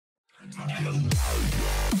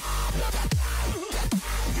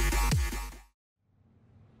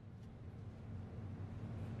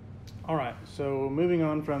Alright, so moving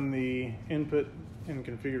on from the input and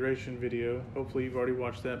configuration video, hopefully you've already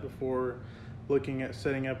watched that before looking at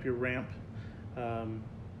setting up your ramp. So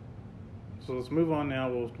let's move on now.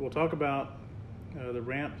 We'll talk about the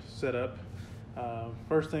ramp setup.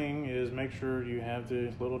 First thing is make sure you have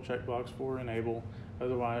the little checkbox for enable,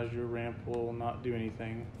 otherwise your ramp will not do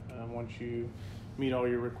anything once you meet all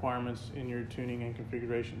your requirements in your tuning and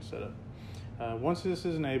configuration setup. Once this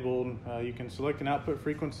is enabled, you can select an output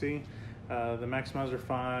frequency. The Maximizer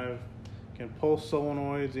 5 can pulse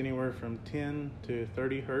solenoids anywhere from 10 to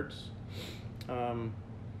 30 hertz. The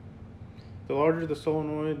larger the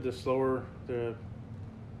solenoid, the slower the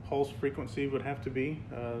pulse frequency would have to be.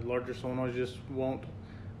 Larger solenoids just won't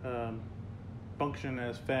function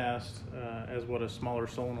as fast as what a smaller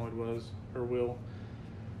solenoid was or will.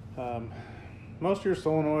 Most of your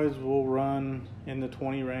solenoids will run in the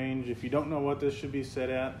 20 range. If you don't know what this should be set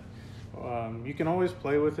at, you can always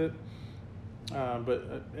play with it.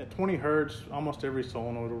 But at 20 hertz, almost every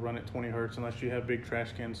solenoid will run at 20 hertz unless you have big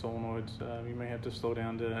trash can solenoids. You may have to slow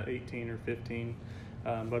down to 18 or 15.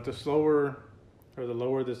 But the slower or the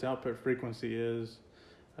lower this output frequency is,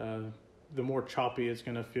 the more choppy it's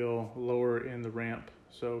going to feel lower in the ramp.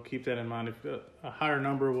 So keep that in mind. If a higher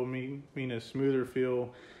number will mean a smoother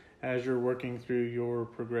feel as you're working through your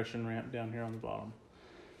progression ramp down here on the bottom.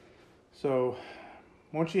 So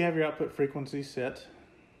once you have your output frequency set,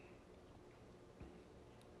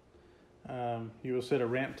 you will set a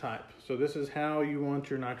ramp type. So this is how you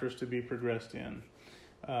want your nitrous to be progressed in.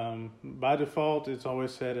 By default, it's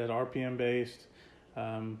always set at RPM based.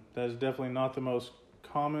 That is definitely not the most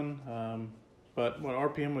common, but what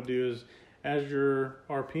RPM would do is as your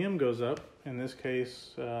RPM goes up, in this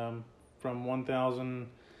case from 1000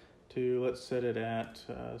 to, let's set it at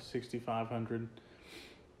 6500,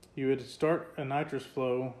 you would start a nitrous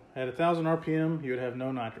flow at 1000 RPM. You would have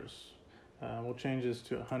no nitrous. We'll change this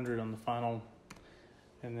to 100 on the final,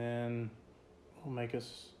 and then we'll make a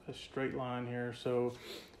straight line here. So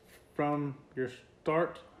from your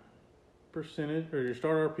start percentage or your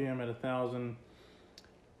start RPM at 1000,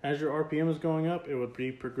 as your RPM is going up, it would be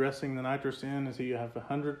progressing the nitrous in, and so you have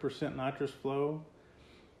 100% nitrous flow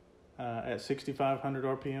at 6500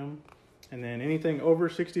 RPM, and then anything over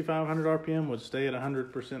 6500 RPM would stay at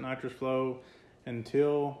 100% nitrous flow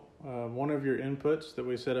until one of your inputs that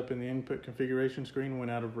we set up in the input configuration screen went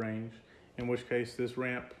out of range, in which case this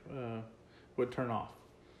ramp would turn off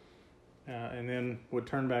and then would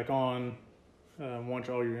turn back on once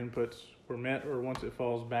all your inputs were met, or once it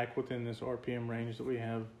falls back within this RPM range that we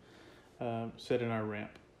have set in our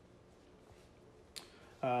ramp.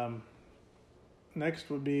 Next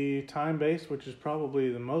would be time-based, which is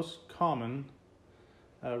probably the most common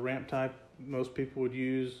ramp type most people would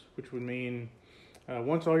use, which would mean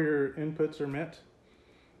once all your inputs are met,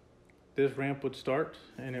 this ramp would start,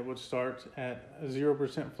 and it would start at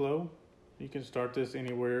 0% flow. You can start this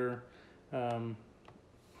anywhere.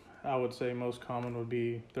 I would say most common would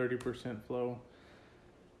be 30% flow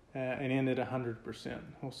and end at 100%.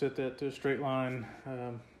 We'll set that to a straight line.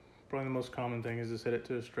 Probably the most common thing is to set it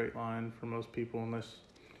to a straight line for most people, unless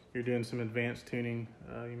you're doing some advanced tuning.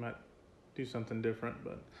 You might do something different,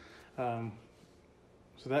 but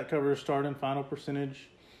so that covers start and final percentage.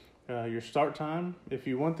 Your start time, if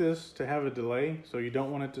you want this to have a delay, so you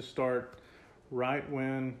don't want it to start right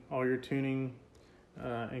when all your tuning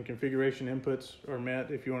and configuration inputs are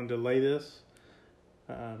met. If you want to delay this,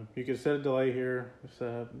 you could set a delay here.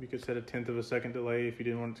 You could set a 1/10 of a second delay if you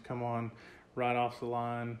didn't want it to come on right off the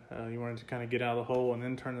line. You wanted to kind of get out of the hole and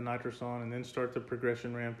then turn the nitrous on and then start the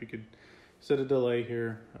progression ramp. You could set a delay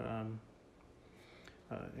here.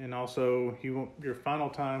 And also your final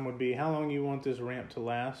time would be how long you want this ramp to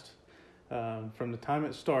last from the time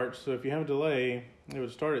it starts. So if you have a delay, it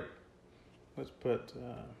would start at, let's put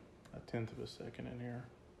a 1/10 of a second in here.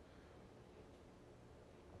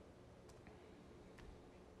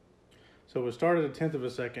 So it would start at a 1/10 of a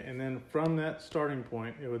second, and then from that starting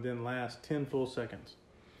point, it would then last 10 full seconds.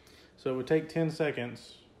 So it would take 10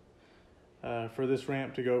 seconds for this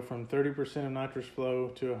ramp to go from 30% of nitrous flow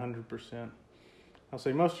to 100%. I'll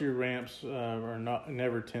say most of your ramps are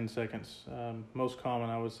never 10 seconds. Most common,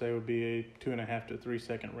 I would say, would be a 2.5 to 3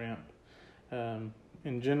 second ramp.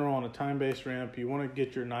 In general, on a time-based ramp, you want to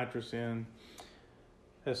get your nitrous in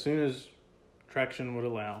as soon as traction would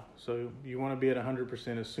allow. So you want to be at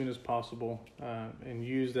 100% as soon as possible and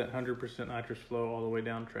use that 100% nitrous flow all the way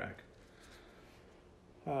down track.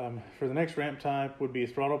 For the next ramp type would be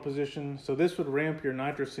throttle position. So this would ramp your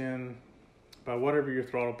nitrous in by whatever your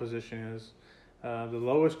throttle position is. The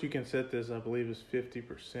lowest you can set this, I believe, is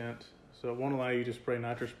 50%. So it won't allow you to spray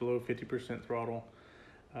nitrous below 50% throttle.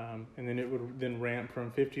 And then it would then ramp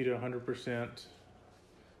from 50 to 100%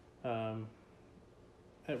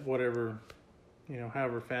 at whatever,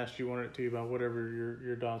 however fast you want it to, by whatever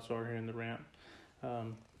your dots are here in the ramp.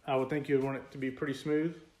 I would think you would want it to be pretty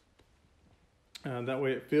smooth. That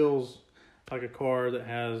way it feels like a car that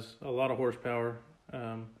has a lot of horsepower,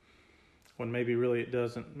 when maybe really it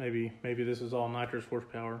doesn't. Maybe this is all nitrous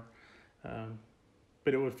horsepower.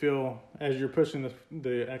 But it would feel, as you're pushing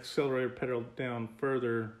the accelerator pedal down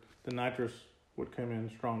further, the nitrous would come in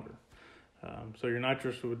stronger. So your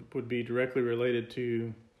nitrous would be directly related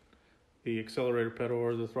to the accelerator pedal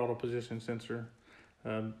or the throttle position sensor.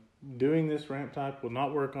 Doing this ramp type will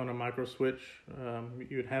not work on a micro switch.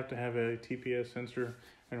 You would have to have a TPS sensor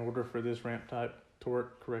in order for this ramp type to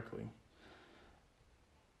work correctly.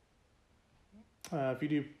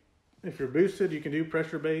 If you're boosted, you can do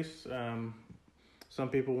pressure based. Some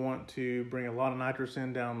people want to bring a lot of nitrous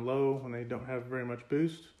in down low when they don't have very much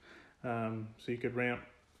boost. So you could ramp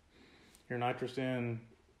your nitrous in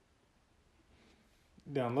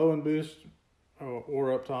down low and boost,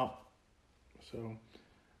 or up top. So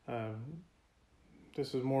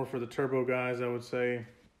this is more for the turbo guys, I would say.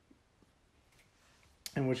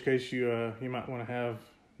 In which case you might want to have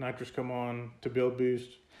nitrous come on to build boost,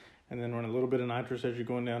 and then run a little bit of nitrous as you're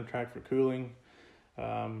going down track for cooling.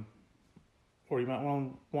 Or you might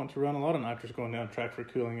want to run a lot of nitrous going down track for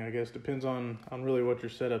cooling, I guess. Depends on really what your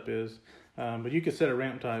setup is. But you could set a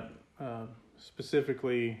ramp type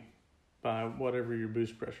specifically by whatever your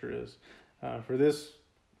boost pressure is. For this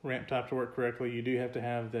ramp type to work correctly, you do have to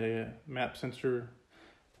have the map sensor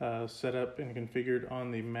set up and configured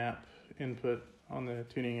on the map input on the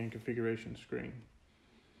tuning and configuration screen.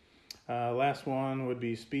 Last one would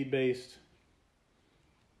be speed-based.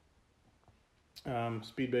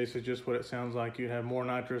 Speed-based is just what it sounds like. You have more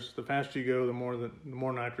nitrous. The faster you go, the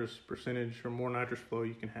more nitrous percentage or more nitrous flow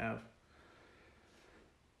you can have.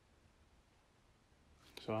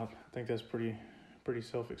 So I think that's pretty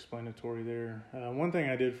self-explanatory there. One thing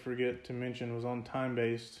I did forget to mention was on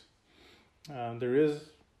time-based. There is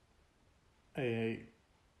a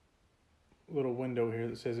little window here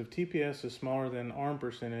that says if TPS is smaller than arm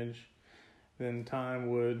percentage, then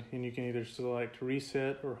time would, and you can either select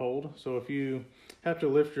reset or hold. So if you have to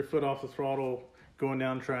lift your foot off the throttle going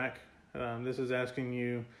down track, this is asking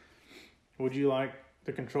you, would you like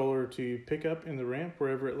the controller to pick up in the ramp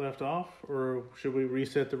wherever it left off, or should we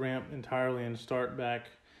reset the ramp entirely and start back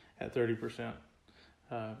at 30%?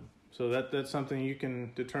 So that's something you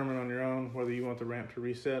can determine on your own, whether you want the ramp to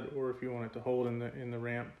reset or if you want it to hold in the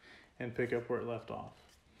ramp and pick up where it left off.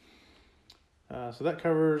 So that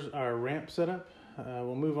covers our ramp setup.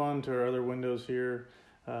 We'll move on to our other windows here.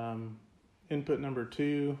 Input number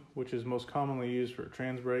 2, which is most commonly used for a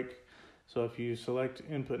trans brake. So if you select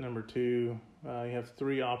input number 2, you have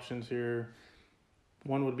 3 options here.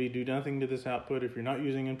 One would be do nothing to this output. If you're not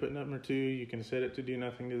using input number 2, you can set it to do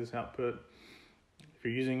nothing to this output. If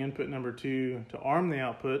you're using input number 2 to arm the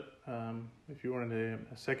output, if you wanted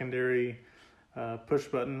a secondary push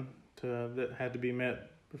button that had to be met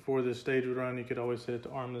before this stage would run, you could always set it to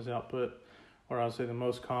arm this output. Or I would say the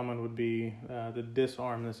most common would be the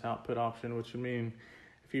disarm this output option, which would mean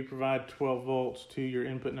if you provide 12 volts to your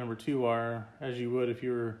input number 2 wire, as you would if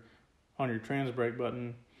you were on your trans brake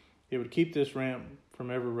button, it would keep this ramp from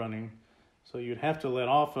ever running. So you'd have to let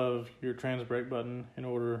off of your trans brake button in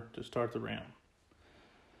order to start the ramp.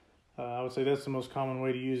 I would say that's the most common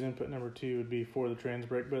way to use input number 2 would be for the trans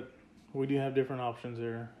brake, but we do have different options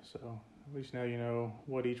there. So at least now you know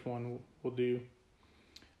what each one will do.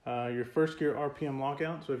 Your first gear RPM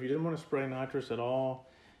lockout. So if you didn't want to spray nitrous at all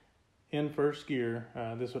in first gear,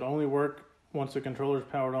 this would only work once the controller is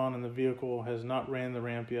powered on and the vehicle has not ran the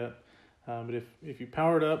ramp yet. But if you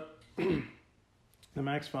powered up the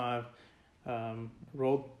Max 5,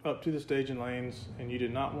 rolled up to the staging lanes, and you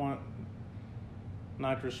did not want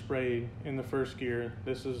nitrous sprayed in the first gear,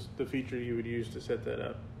 this is the feature you would use to set that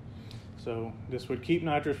up. So this would keep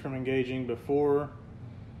nitrous from engaging before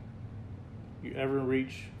you ever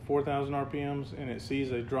reach 4,000 RPMs, and it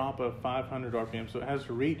sees a drop of 500 RPM. So it has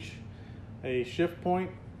to reach a shift point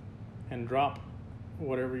and drop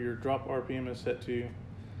whatever your drop RPM is set to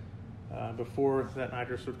before that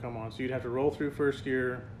nitrous would come on. So you'd have to roll through first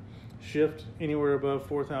gear, shift anywhere above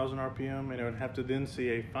 4,000 RPM, and it would have to then see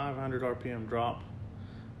a 500 RPM drop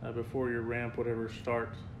before your ramp would ever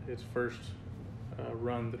start its first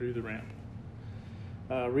run through the ramp.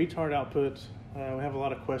 Retard output We have a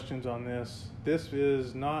lot of questions on this. This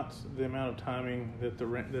is not the amount of timing that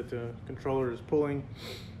the controller is pulling.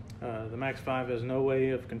 The Max 5 has no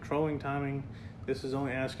way of controlling timing. This is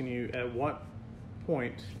only asking you at what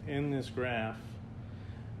point in this graph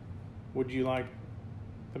would you like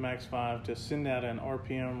the Max 5 to send out an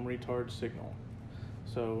RPM retard signal.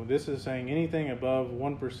 So this is saying anything above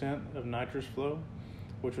 1% of nitrous flow,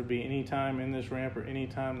 which would be any time in this ramp or any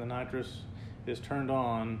time the nitrous is turned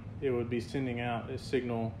on, it would be sending out a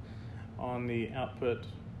signal on the output,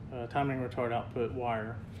 timing retard output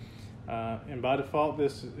wire. And by default,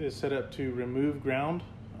 this is set up to remove ground.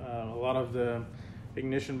 A lot of the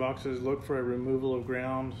ignition boxes look for a removal of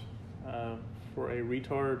ground for a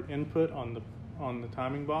retard input on the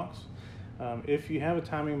timing box. If you have a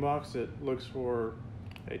timing box that looks for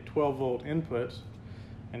a 12 volt input,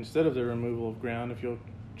 instead of the removal of ground, if you'll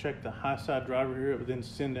check the high side driver here, it would then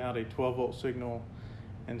send out a 12 volt signal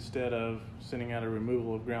instead of sending out a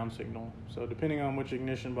removal of ground signal. So depending on which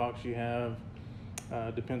ignition box you have,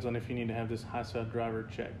 depends on if you need to have this high side driver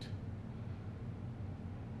checked.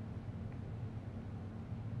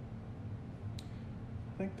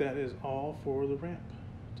 I think that is all for the ramp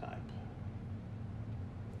type.